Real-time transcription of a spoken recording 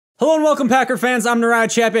Hello and welcome, Packer fans. I'm Nariah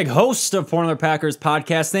Chapik, host of Monologue Packers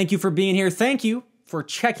podcast. Thank you for being here. Thank you for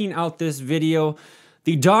checking out this video.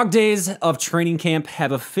 The dog days of training camp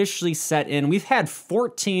have officially set in. We've had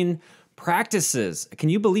 14 practices. Can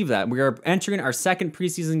you believe that? We are entering our second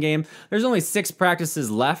preseason game. There's only 6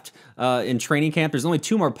 practices left in training camp. There's only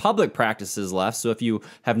 2 more public practices left. So if you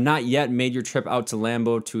have not yet made your trip out to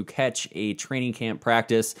Lambeau to catch a training camp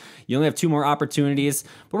practice, you only have 2 more opportunities.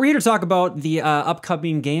 But we're here to talk about the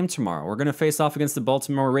upcoming game tomorrow. We're going to face off against the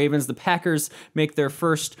Baltimore Ravens. The Packers make their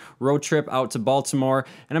first road trip out to Baltimore.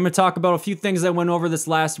 And I'm going to talk about a few things that went over this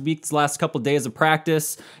last week, this last couple days of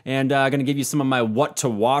practice. And I'm going to give you some of my what to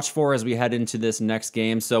watch for as we head into this next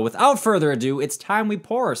game. So without further ado, it's time we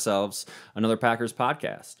pour ourselves another Packers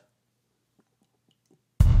podcast.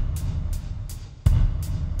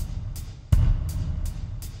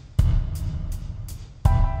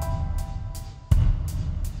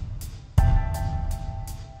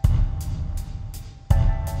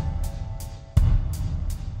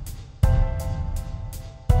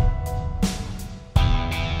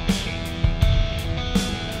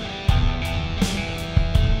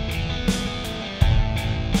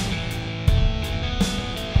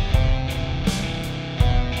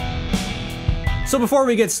 So before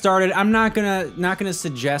we get started, I'm not gonna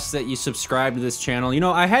suggest that you subscribe to this channel. You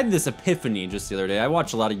know, I had this epiphany just the other day. I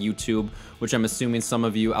watch a lot of YouTube, which I'm assuming some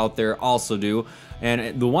of you out there also do.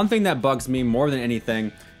 And the one thing that bugs me more than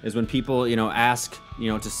anything is when people, ask,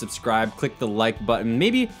 to subscribe, click the like button.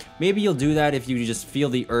 Maybe you'll do that if you just feel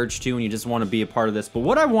the urge to and you just want to be a part of this. But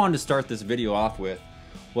what I wanted to start this video off with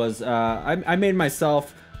was I made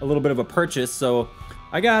myself a little bit of a purchase. So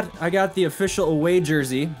I got the official away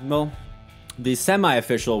jersey. Well, the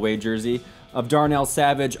semi-official away jersey of Darnell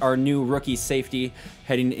Savage, our new rookie safety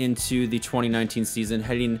heading into the 2019 season,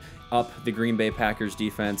 heading up the Green Bay Packers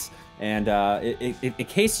defense. And in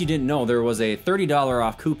case you didn't know, there was a $30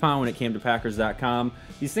 off coupon when it came to Packers.com.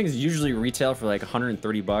 These things usually retail for like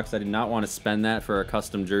 130 bucks. I did not want to spend that for a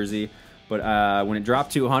custom jersey, but when it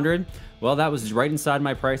dropped to 100, well, that was right inside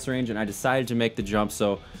my price range, and I decided to make the jump.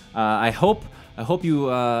 So I hope you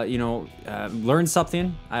learned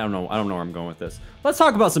something. I don't know where I'm going with this. Let's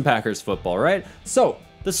talk about some Packers football, right? So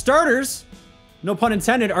the starters, no pun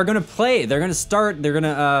intended, are gonna play. They're gonna start. They're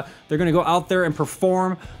gonna go out there and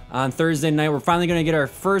perform on Thursday night. We're finally gonna get our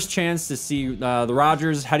first chance to see the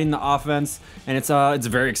Rodgers heading the offense, and it's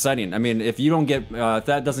very exciting. I mean, if you don't get if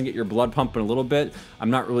that doesn't get your blood pumping a little bit,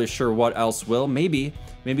 I'm not really sure what else will. Maybe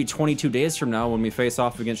 22 days from now when we face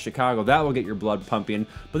off against Chicago, that will get your blood pumping.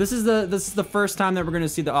 But this is the first time that we're going to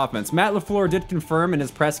see the offense. Matt LaFleur did confirm in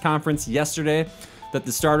his press conference yesterday that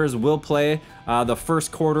the starters will play the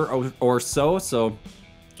first quarter or so. So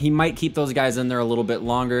he might keep those guys in there a little bit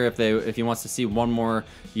longer if he wants to see one more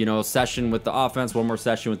session with the offense, one more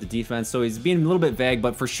session with the defense. So he's being a little bit vague,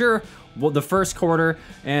 but for sure, the first quarter,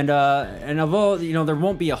 and although there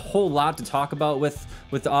won't be a whole lot to talk about with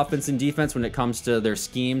the offense and defense when it comes to their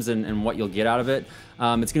schemes and what you'll get out of it,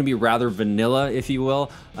 it's going to be rather vanilla, if you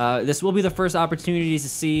will. This will be the first opportunity to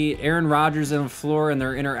see Aaron Rodgers and LaFleur and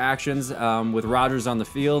their interactions with Rodgers on the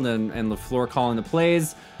field and LaFleur calling the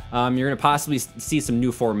plays. You're going to possibly see some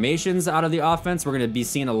new formations out of the offense. We're going to be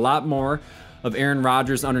seeing a lot more of Aaron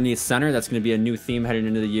Rodgers underneath center. That's going to be a new theme heading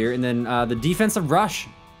into the year. And then the defensive rush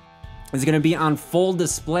is going to be on full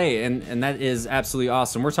display, and that is absolutely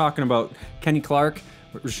awesome. We're talking about Kenny Clark,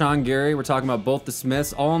 Rashawn Gary. We're talking about both the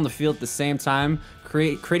Smiths all on the field at the same time,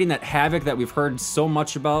 creating that havoc that we've heard so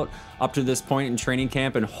much about up to this point in training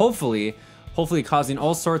camp, and hopefully causing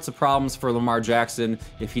all sorts of problems for Lamar Jackson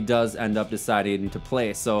if he does end up deciding to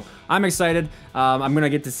play. So I'm excited. I'm going to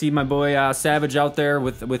get to see my boy Savage out there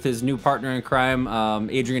with his new partner in crime,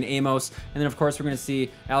 Adrian Amos. And then, of course, we're going to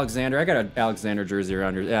see Alexander. I got an Alexander jersey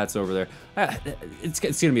around here. Yeah, it's over there. It's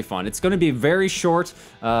going to be fun. It's going to be very short.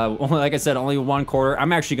 Like I said, only one quarter.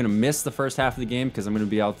 I'm actually going to miss the first half of the game because I'm going to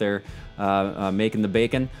be out there making the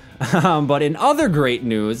bacon. But in other great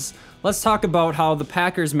news, let's talk about how the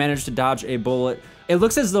Packers managed to dodge a bullet. It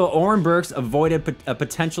looks as though Oren Burks avoided a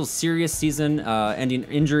potential serious season-ending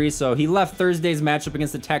injury. So he left Thursday's matchup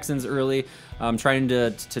against the Texans early, trying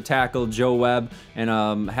to tackle Joe Webb,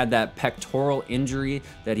 and had that pectoral injury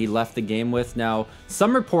that he left the game with. Now,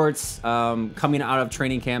 some reports coming out of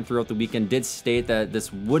training camp throughout the weekend did state that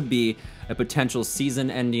this would be a potential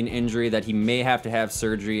season-ending injury, that he may have to have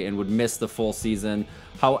surgery and would miss the full season.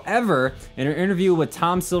 However, in an interview with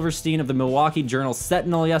Tom Silverstein of the Milwaukee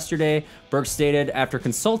Journal-Sentinel yesterday, Burks stated, after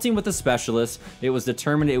consulting with a specialist, it was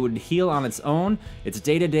determined it would heal on its own. It's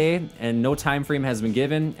day-to-day, and no time frame has been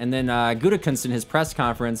given. And then Gutekunst in his press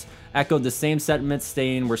conference echoed the same sentiments,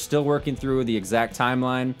 saying we're still working through the exact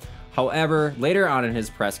timeline. However, later on in his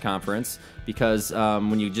press conference, because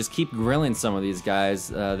when you just keep grilling some of these guys,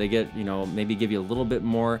 they get, maybe give you a little bit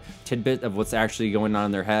more tidbit of what's actually going on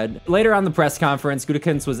in their head. Later on the press conference,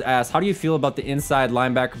 Gutekunst was asked, how do you feel about the inside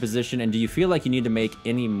linebacker position, and do you feel like you need to make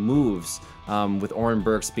any moves with Oren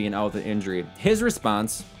Burks being out with an injury? His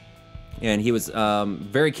response, and he was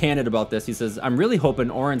very candid about this, he says, I'm really hoping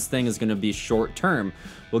Oren's thing is going to be short term.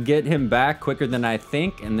 We'll get him back quicker than I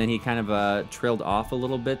think. And then he kind of trailed off a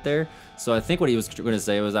little bit there. So I think what he was going to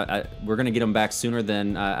say was, we're going to get him back sooner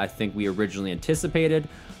than I think we originally anticipated.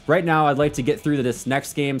 Right now, I'd like to get through this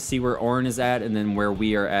next game, see where Oren is at, and then where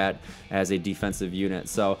we are at as a defensive unit.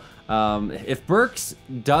 So if Burks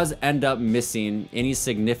does end up missing any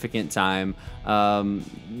significant time,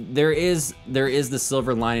 there is the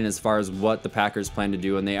silver lining as far as what the Packers plan to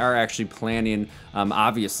do, and they are actually planning,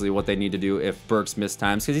 obviously, what they need to do if Burks missed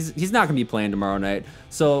times, because he's not going to be playing tomorrow night.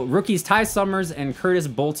 So rookies Ty Summers and Curtis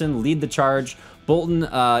Bolton lead the charge. Bolton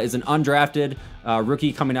is an undrafted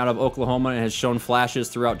rookie coming out of Oklahoma and has shown flashes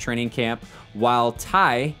throughout training camp, while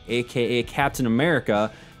Ty, aka Captain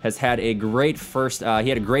America, has had a great first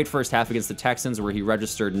half against the Texans, where he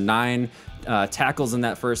registered 9 tackles in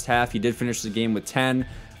that first half. He did finish the game with 10.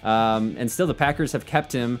 And still the Packers have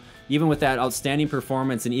kept him, even with that outstanding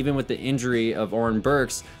performance and even with the injury of Oren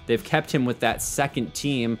Burks, they've kept him with that second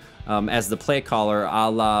team as the play caller, a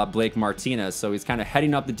la Blake Martinez. So he's kind of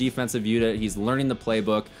heading up the defensive unit. He's learning the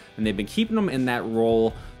playbook, and they've been keeping him in that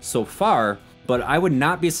role so far. But I would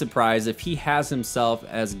not be surprised if he has himself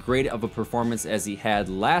as great of a performance as he had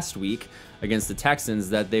last week against the Texans,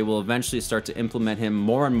 that they will eventually start to implement him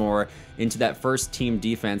more and more into that first team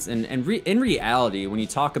defense. And in reality, when you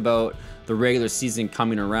talk about the regular season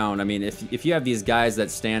coming around, I mean, if you have these guys that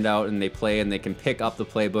stand out and they play and they can pick up the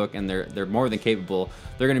playbook and they're more than capable,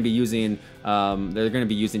 they're going to be using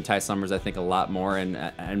Ty Summers, I think, a lot more,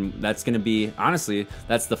 and that's going to be, honestly,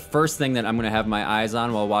 that's the first thing that I'm going to have my eyes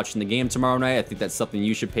on while watching the game tomorrow night. I think that's something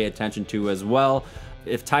you should pay attention to as well.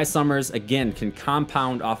 If Ty Summers, again, can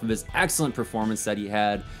compound off of his excellent performance that he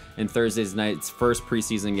had in Thursday night's first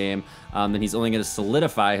preseason game, then he's only going to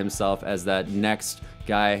solidify himself as that next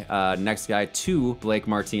guy to Blake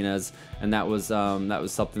Martinez, and that was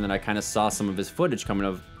something that I kind of saw some of his footage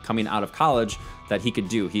coming out of college that he could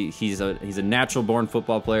do. He's a natural born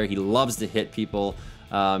football player. He loves to hit people.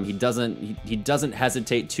 He doesn't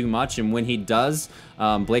hesitate too much, and when he does,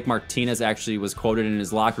 Blake Martinez actually was quoted in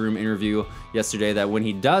his locker room interview yesterday that when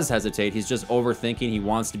he does hesitate, he's just overthinking. He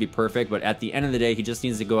wants to be perfect, but at the end of the day, he just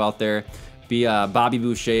needs to go out there, be Bobby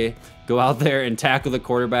Boucher, go out there and tackle the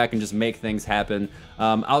quarterback and just make things happen.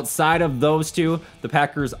 Outside of those two, the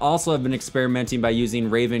Packers also have been experimenting by using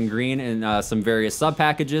Raven Green in some various sub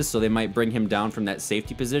packages, so they might bring him down from that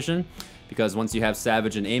safety position, because once you have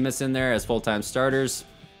Savage and Amos in there as full-time starters,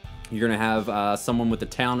 you're going to have someone with the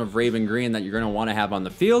talent of Raven Green that you're going to want to have on the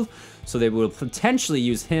field. So they will potentially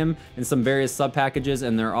use him in some various sub packages,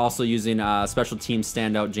 and they're also using special team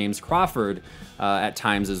standout James Crawford at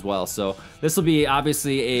times as well. So this will be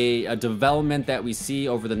obviously a development that we see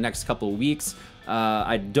over the next couple of weeks.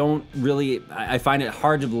 I find it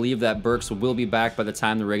hard to believe that Burks will be back by the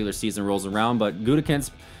time the regular season rolls around, but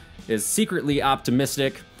Gutekunst is secretly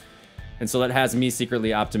optimistic. And so that has me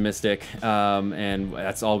secretly optimistic, and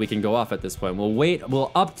that's all we can go off at this point.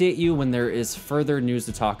 We'll update you when there is further news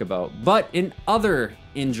to talk about. But in other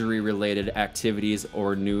injury-related activities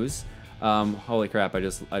or news, holy crap! I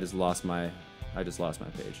just lost my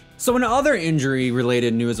page. So in other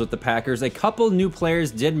injury-related news with the Packers, a couple new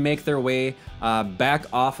players did make their way back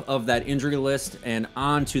off of that injury list and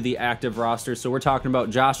onto the active roster. So we're talking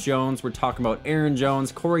about Josh Jones, we're talking about Aaron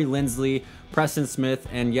Jones, Corey Linsley, Preston Smith,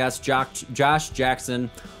 and yes, Josh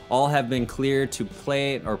Jackson all have been cleared to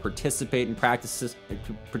play or participate in practice.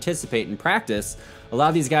 A lot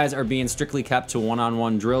of these guys are being strictly kept to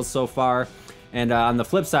one-on-one drills so far. And on the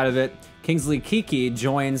flip side of it, Kingsley Keke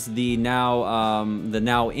joins the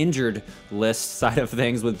now injured list side of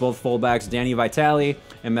things, with both fullbacks Danny Vitale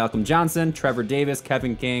and Malcolm Johnson, Trevor Davis,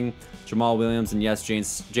 Kevin King, Jamal Williams, and yes,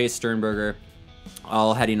 Jay Sternberger,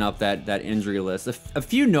 all heading up that injury list. A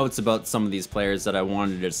few notes about some of these players that I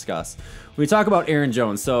wanted to discuss. We talk about Aaron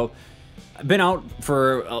Jones. So been out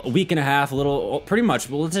for a week and a half, pretty much,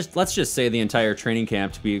 well, let's just say the entire training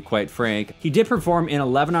camp, to be quite frank. He did perform in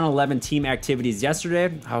 11-on-11 team activities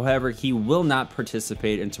yesterday. However, he will not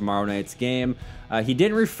participate in tomorrow night's game. He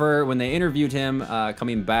didn't refer, when they interviewed him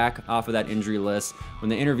coming back off of that injury list, when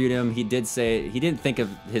they interviewed him, he did say he didn't think of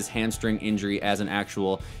his hamstring injury as an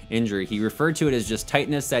actual injury. He referred to it as just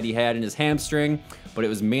tightness that he had in his hamstring, but it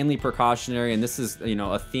was mainly precautionary, and this is, you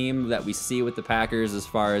know, a theme that we see with the Packers as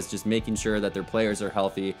far as just making sure that their players are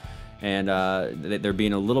healthy, and they're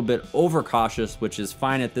being a little bit overcautious, which is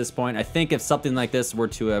fine at this point. I think if something like this were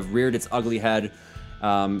to have reared its ugly head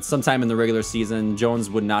sometime in the regular season, Jones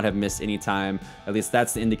would not have missed any time. At least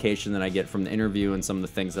that's the indication that I get from the interview and some of the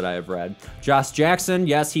things that I have read. Josh Jackson,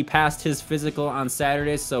 yes, he passed his physical on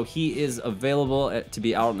Saturday, so he is available to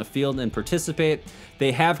be out in the field and participate.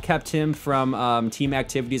 They have kept him from team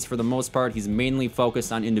activities for the most part. He's mainly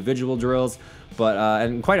focused on individual drills, but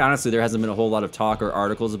and quite honestly, there hasn't been a whole lot of talk or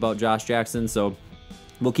articles about Josh Jackson, so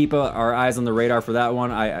we'll keep our eyes on the radar for that one.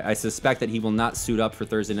 I suspect that he will not suit up for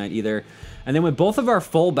Thursday night either. And then with both of our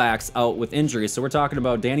fullbacks out with injuries, so we're talking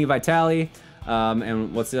about Danny Vitale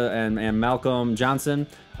and Malcolm Johnson.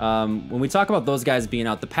 When we talk about those guys being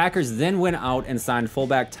out, the Packers then went out and signed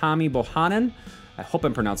fullback Tommy Bohannon. I hope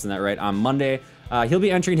I'm pronouncing that right, on Monday. He'll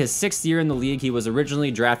be entering his 6th year in the league. He was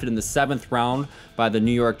originally drafted in the 7th round by the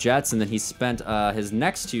New York Jets, and then he spent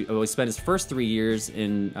his first 3 years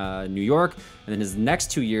in New York, and then his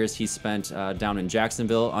next 2 years he spent down in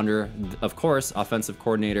Jacksonville under, of course, offensive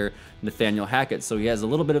coordinator Nathaniel Hackett. So he has a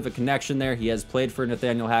little bit of a connection there. He has played for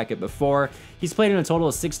Nathaniel Hackett before. He's played in a total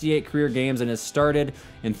of 68 career games and has started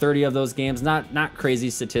in 30 of those games. Not crazy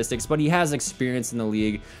statistics, but he has experience in the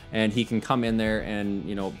league, and he can come in there and,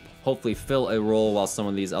 you know, hopefully fill a role while some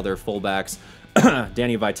of these other fullbacks,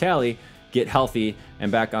 Danny Vitale, get healthy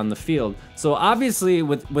and back on the field. So obviously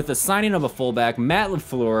with the signing of a fullback, Matt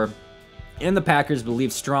LaFleur and the Packers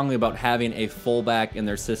believe strongly about having a fullback in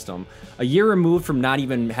their system. A year removed from not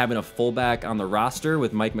even having a fullback on the roster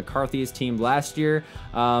with Mike McCarthy's team last year,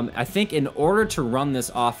 I think in order to run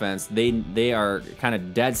this offense, they are kind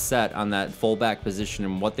of dead set on that fullback position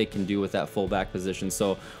and what they can do with that fullback position.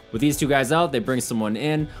 So with these two guys out, they bring someone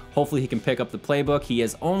in. Hopefully he can pick up the playbook. He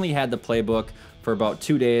has only had the playbook for about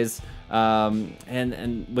 2 days.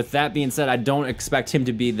 And with that being said, I don't expect him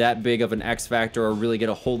to be that big of an X factor or really get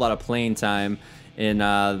a whole lot of playing time in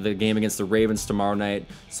the game against the Ravens tomorrow night.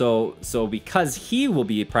 So because he will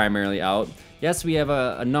be primarily out, yes, we have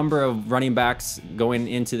a number of running backs going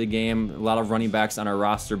into the game, a lot of running backs on our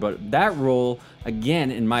roster, but that role,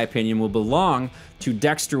 again, in my opinion, will belong to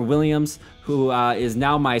Dexter Williams, who is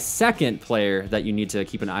now my second player that you need to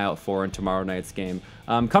keep an eye out for in tomorrow night's game.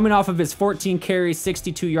 Coming off of his 14 carry,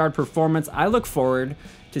 62-yard performance, I look forward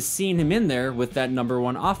to seeing him in there with that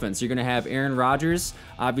 #1 offense. You're going to have Aaron Rodgers,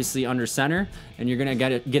 obviously under center, and you're going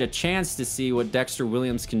to get a chance to see what Dexter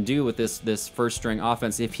Williams can do with this first-string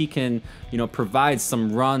offense. If he can, you know, provide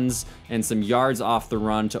some runs and some yards off the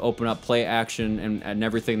run to open up play action and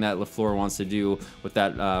everything that LaFleur wants to do with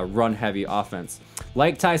that run-heavy offense.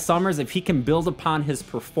 Like Ty Summers, if he can build upon his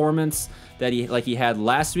performance that he had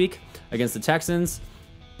last week against the Texans,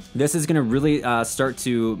 this is going to really start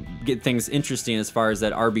to get things interesting as far as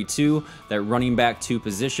that RB2, that running back 2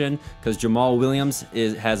 position, because Jamal Williams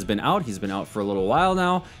has been out. He's been out for a little while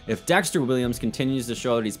now. If Dexter Williams continues to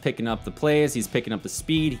show that he's picking up the plays, he's picking up the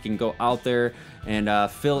speed, he can go out there and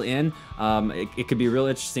fill in. It could be real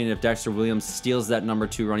interesting if Dexter Williams steals that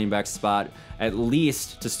 #2 running back spot, at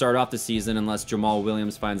least to start off the season, unless Jamal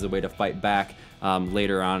Williams finds a way to fight back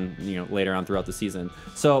later on throughout the season.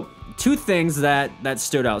 So 2 things that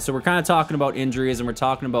stood out. So we're kind of talking about injuries, and we're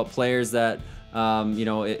talking about players that you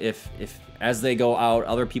know, if as they go out,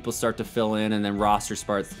 other people start to fill in, and then roster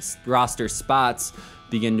spots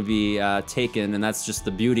begin to be taken, and that's just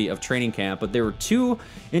the beauty of training camp. But there were 2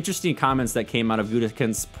 interesting comments that came out of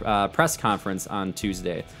Gutekunst's press conference on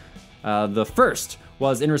Tuesday. The first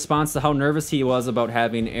was in response to how nervous he was about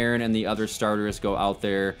having Aaron and the other starters go out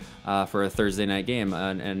there for a Thursday night game.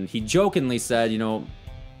 And he jokingly said, you know,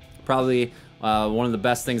 probably one of the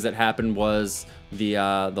best things that happened was the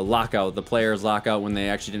lockout, the players' lockout, when they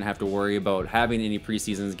actually didn't have to worry about having any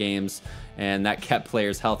preseason games, and that kept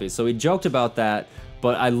players healthy. So he joked about that,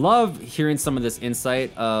 but I love hearing some of this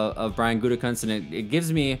insight of Brian Gutekunst, and it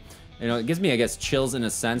gives me, I guess, chills in a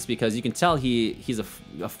sense, because you can tell he's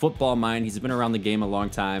a football mind. He's been around the game a long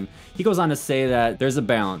time. He goes on to say that there's a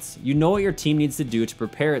balance. You know what your team needs to do to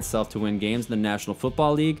prepare itself to win games in the National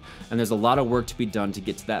Football League, and there's a lot of work to be done to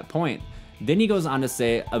get to that point. Then he goes on to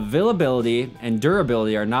say, availability and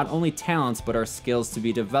durability are not only talents, but are skills to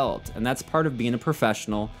be developed, and that's part of being a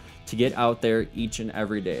professional, to get out there each and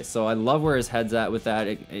every day. So I love where his head's at with that.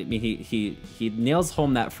 I mean, he nails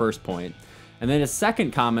home that first point. And then his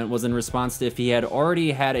second comment was in response to if he had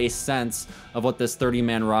already had a sense of what this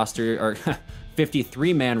 30-man roster, or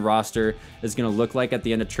 53-man roster is going to look like at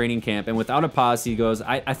the end of training camp. And without a pause, he goes,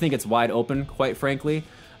 I think it's wide open, quite frankly.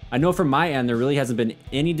 I know from my end, there really hasn't been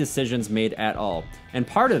any decisions made at all. And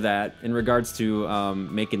part of that, in regards to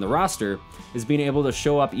making the roster, is being able to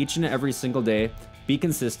show up each and every single day, be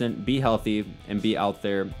consistent, be healthy, and be out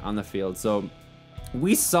there on the field. So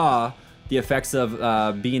we saw the effects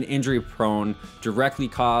of being injury prone directly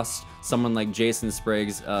cost someone like Jason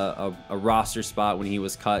Spriggs a roster spot when he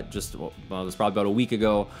was cut just, well, it was probably about a week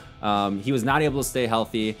ago. He was not able to stay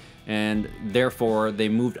healthy, and therefore they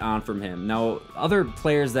moved on from him. Now, other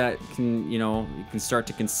players that can, you can start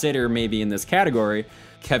to consider maybe in this category,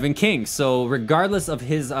 Kevin King. So regardless of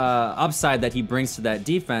his upside that he brings to that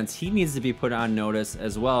defense, he needs to be put on notice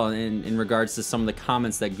as well in regards to some of the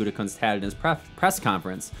comments that Gutekunst had in his press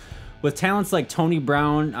conference. With talents like Tony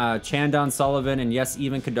Brown, Chandon Sullivan, and yes,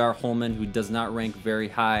 even Kadar Holman, who does not rank very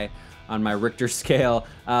high on my Richter scale,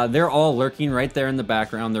 they're all lurking right there in the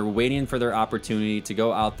background. They're waiting for their opportunity to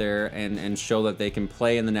go out there and show that they can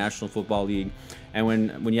play in the National Football League. And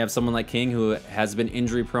when you have someone like King, who has been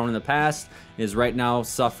injury prone in the past, is right now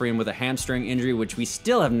suffering with a hamstring injury, which we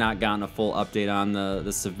still have not gotten a full update on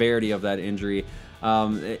the severity of that injury.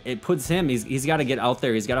 It puts him, he's got to get out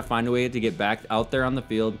there. He's got to find a way to get back out there on the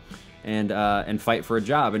field and fight for a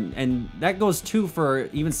job. And that goes too for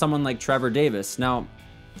even someone like Trevor Davis. Now,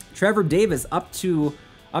 Trevor Davis, up to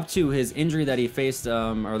his injury that he faced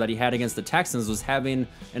or that he had against the Texans, was having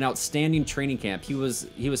an outstanding training camp. He was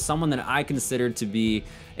someone that I considered to be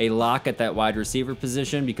a lock at that wide receiver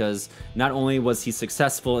position, because not only was he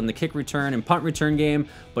successful in the kick return and punt return game,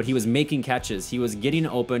 but he was making catches. He was getting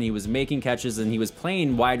open, he was making catches, and he was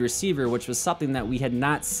playing wide receiver, which was something that we had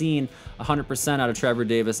not seen 100% out of Trevor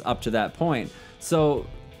Davis up to that point. So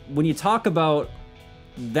when you talk about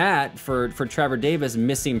that for Trevor Davis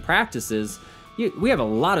missing practices, we have a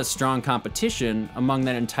lot of strong competition among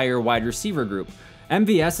that entire wide receiver group.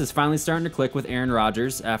 MVS is finally starting to click with Aaron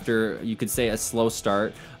Rodgers after, you could say, a slow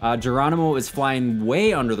start. Geronimo is flying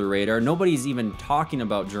way under the radar. Nobody's even talking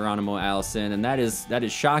about Geronimo Allison, and that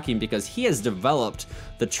is shocking, because he has developed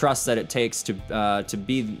the trust that it takes to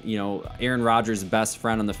be, Aaron Rodgers' best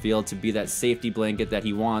friend on the field, to be that safety blanket that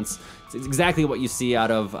he wants. It's exactly what you see out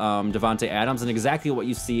of Davante Adams, and exactly what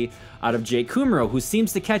you see out of Jake Kumerow, who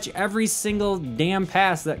seems to catch every single damn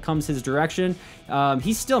pass that comes his direction.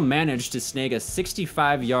 He still managed to snag a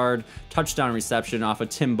 65-yard touchdown reception off of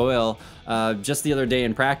Tim Boyle just the other day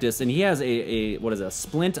in practice, and he has a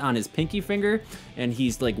splint on his pinky finger, and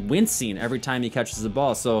he's like wincing every time he catches the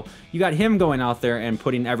ball. So you got him going out there and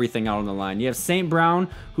putting everything out on the line. You have St. Brown,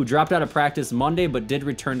 who dropped out of practice Monday but did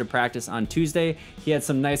return to practice on Tuesday. He had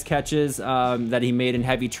some nice catches that he made in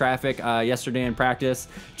heavy traffic yesterday in practice.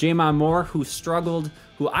 Jamon Moore,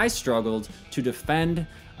 who I struggled to defend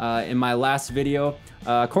in my last video.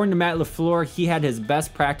 According to Matt LaFleur, he had his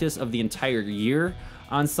best practice of the entire year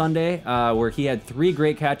on Sunday, where he had 3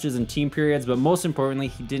 great catches in team periods, but most importantly,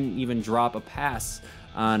 he didn't even drop a pass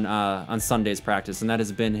on Sunday's practice, and that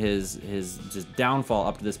has been his just downfall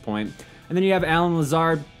up to this point. And then you have Allen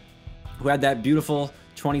Lazard, who had that beautiful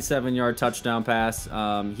 27-yard touchdown pass.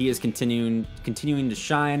 He is continuing to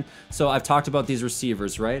shine. So I've talked about these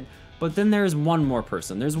receivers, right? But then there's one more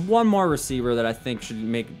person. There's one more receiver that I think should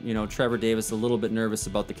make, Trevor Davis a little bit nervous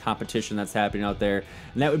about the competition that's happening out there,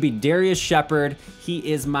 and that would be Darrius Shepherd.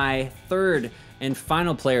 He is my third and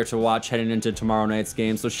final player to watch heading into tomorrow night's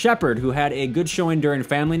game. So Shepherd, who had a good showing during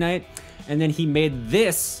family night, and then he made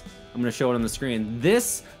this, I'm going to show it on the screen,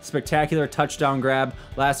 this spectacular touchdown grab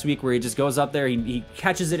last week, where he just goes up there, he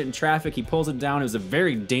catches it in traffic, he pulls it down. It was a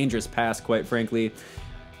very dangerous pass, quite frankly.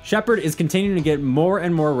 Shepherd is continuing to get more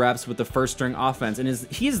and more reps with the first-string offense, and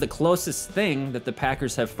he is the closest thing that the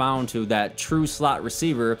Packers have found to that true slot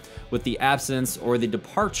receiver, with the absence or the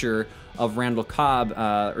departure of Randall Cobb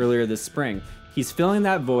earlier this spring. He's filling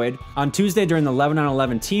that void. On Tuesday, during the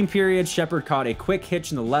 11-on-11 team period, Shepherd caught a quick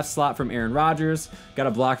hitch in the left slot from Aaron Rodgers, got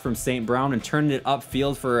a block from St. Brown, and turned it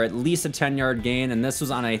upfield for at least a 10-yard gain, and this was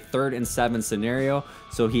on a 3rd and 7 scenario.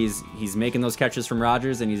 So he's making those catches from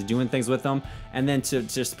Rodgers, and he's doing things with them. And then to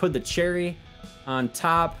just put the cherry on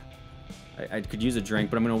top, I could use a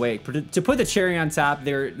drink, but I'm gonna wait. To put the cherry on top,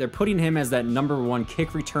 they're putting him as that #1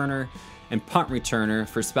 kick returner and punt returner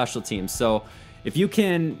for special teams. So if you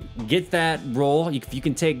can get that role, if you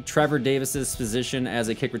can take Trevor Davis's position as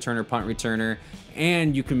a kick returner, punt returner,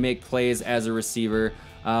 and you can make plays as a receiver,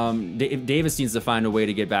 Davis needs to find a way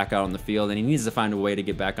to get back out on the field, and he needs to find a way to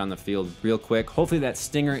get back on the field real quick. Hopefully that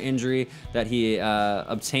stinger injury that he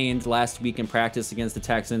obtained last week in practice against the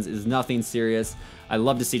Texans is nothing serious. I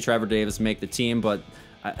love to see Trevor Davis make the team, but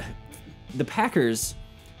the Packers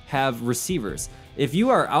have receivers. If you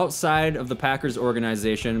are outside of the Packers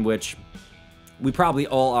organization, which we probably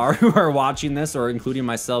all are who are watching this, or including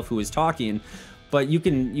myself who is talking, but you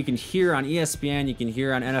can hear on ESPN, you can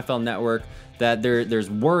hear on NFL Network that there's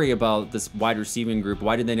worry about this wide receiving group.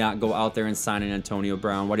 Why did they not go out there and sign an Antonio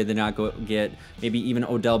Brown? Why did they not go get maybe even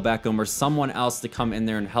Odell Beckham or someone else to come in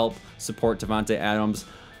there and help support Davante Adams?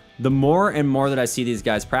 The more and more that I see these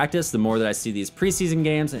guys practice, the more that I see these preseason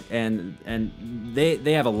games, and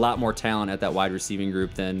they have a lot more talent at that wide receiving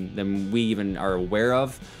group than we even are aware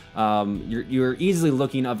of. You're easily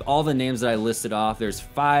looking, of all the names that I listed off, there's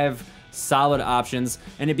 5 solid options,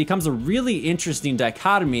 and it becomes a really interesting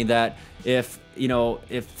dichotomy that if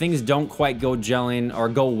things don't quite go gelling or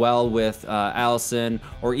go well with Allison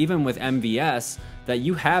or even with MVS, that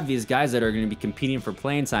you have these guys that are going to be competing for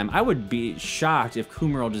playing time. I would be shocked if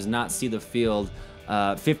Kumerow does not see the field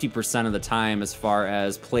 50% of the time as far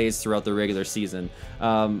as plays throughout the regular season.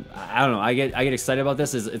 I don't know. I get excited about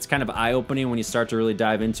this. It's kind of eye-opening when you start to really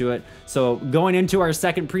dive into it. So going into our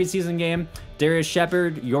second preseason game, Darrius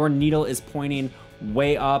Shepherd, your needle is pointing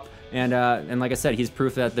way up. And like I said, he's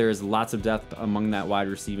proof that there's lots of depth among that wide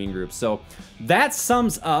receiving group. So that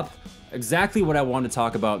sums up exactly what I wanted to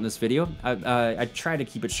talk about in this video. I try to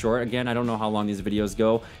keep it short. Again, I don't know how long these videos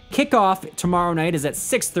go. Kickoff tomorrow night is at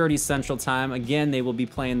 6:30 Central Time. Again, they will be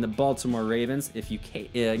playing the Baltimore Ravens,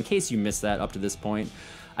 in case you missed that up to this point.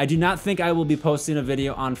 I do not think I will be posting a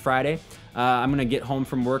video on Friday. I'm going to get home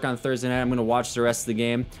from work on Thursday night. I'm going to watch the rest of the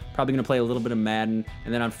game. Probably going to play a little bit of Madden.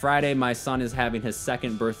 And then on Friday, my son is having his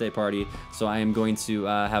 2nd birthday party. So I am going to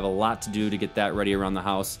have a lot to do to get that ready around the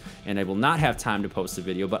house. And I will not have time to post a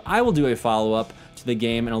video. But I will do a follow-up to the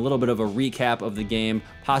game and a little bit of a recap of the game,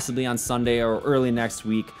 possibly on Sunday or early next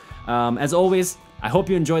week. As always, I hope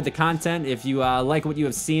you enjoyed the content. If you like what you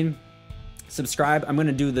have seen, subscribe. I'm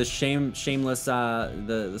gonna do the shameless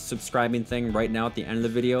the subscribing thing right now at the end of the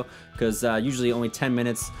video, because usually only 10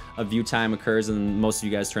 minutes of view time occurs and most of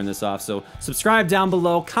you guys turn this off. So subscribe down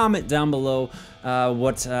below, comment down below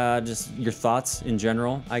just your thoughts in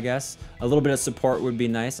general. I guess a little bit of support would be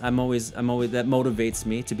nice. I'm always that motivates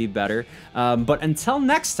me to be better. But until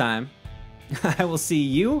next time, I will see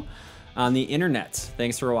you on the internet.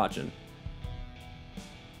 Thanks for watching.